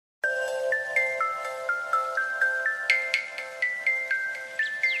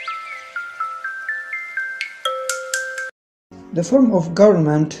The form of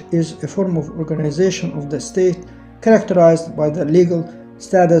government is a form of organization of the state characterized by the legal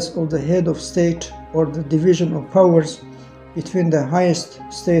status of the head of state or the division of powers between the highest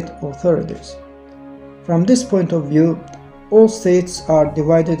state authorities. From this point of view, all states are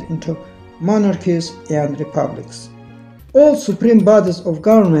divided into monarchies and republics. All supreme bodies of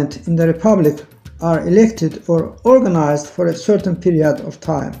government in the republic are elected or organized for a certain period of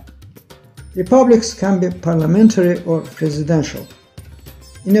time. Republics can be parliamentary or presidential.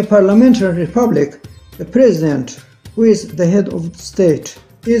 In a parliamentary republic, the president, who is the head of the state,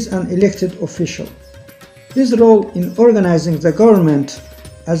 is an elected official. His role in organizing the government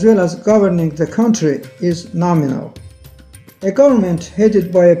as well as governing the country is nominal. A government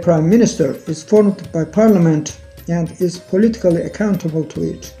headed by a prime minister is formed by parliament and is politically accountable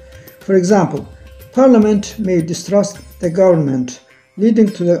to it. For example, parliament may distrust the government, leading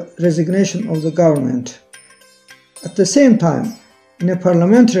to the resignation of the government. At the same time, in a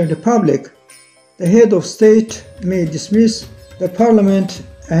parliamentary republic, the head of state may dismiss the parliament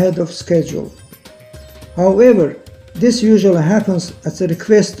ahead of schedule. However, this usually happens at the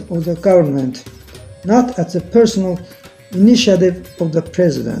request of the government, not at the personal initiative of the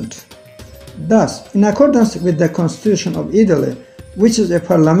president. Thus, in accordance with the Constitution of Italy, which is a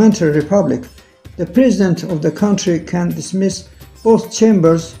parliamentary republic, the president of the country can dismiss both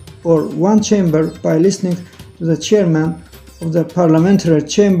chambers or one chamber by listening to the chairman of the parliamentary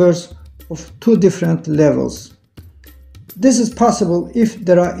chambers of two different levels. This is possible if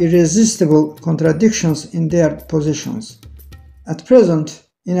there are irresistible contradictions in their positions. At present,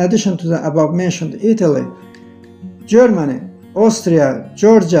 in addition to the above-mentioned Italy, Germany, Austria,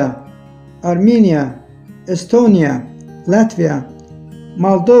 Georgia, Armenia, Estonia, Latvia,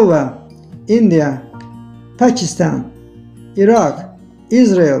 Moldova, India, Pakistan, Iraq,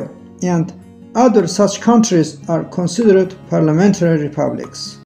 Israel, and other such countries are considered parliamentary republics.